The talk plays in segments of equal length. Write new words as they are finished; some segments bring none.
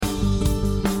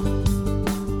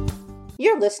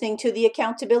You're listening to the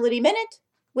Accountability Minute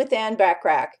with Ann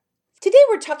Bachrach. Today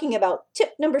we're talking about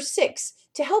tip number 6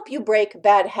 to help you break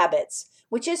bad habits,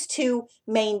 which is to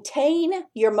maintain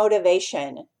your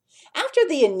motivation. After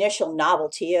the initial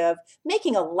novelty of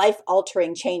making a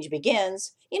life-altering change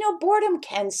begins, boredom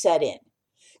can set in.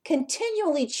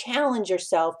 Continually challenge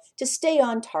yourself to stay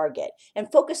on target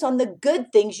and focus on the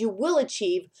good things you will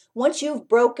achieve once you've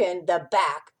broken the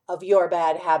back of your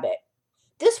bad habit.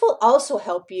 This will also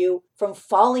help you from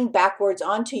falling backwards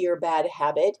onto your bad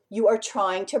habit you are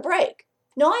trying to break.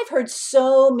 Now, I've heard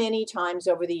so many times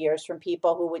over the years from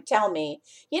people who would tell me,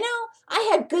 I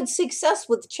had good success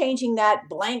with changing that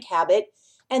blank habit,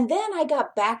 and then I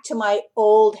got back to my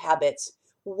old habits.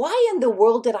 Why in the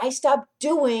world did I stop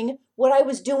doing what I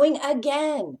was doing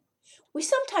again? We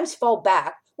sometimes fall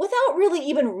back without really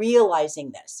even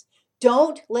realizing this.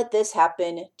 Don't let this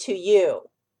happen to you.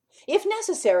 If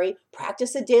necessary,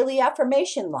 practice a daily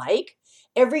affirmation like,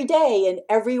 every day in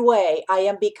every way, I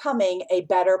am becoming a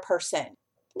better person.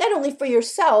 Not only for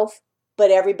yourself,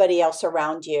 but everybody else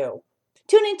around you.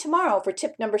 Tune in tomorrow for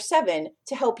tip number 7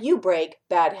 to help you break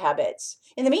bad habits.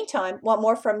 In the meantime, want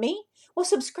more from me? Well,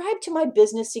 subscribe to my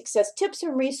business success tips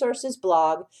and resources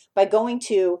blog by going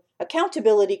to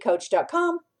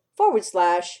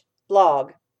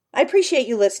accountabilitycoach.com/blog. I appreciate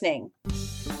you listening.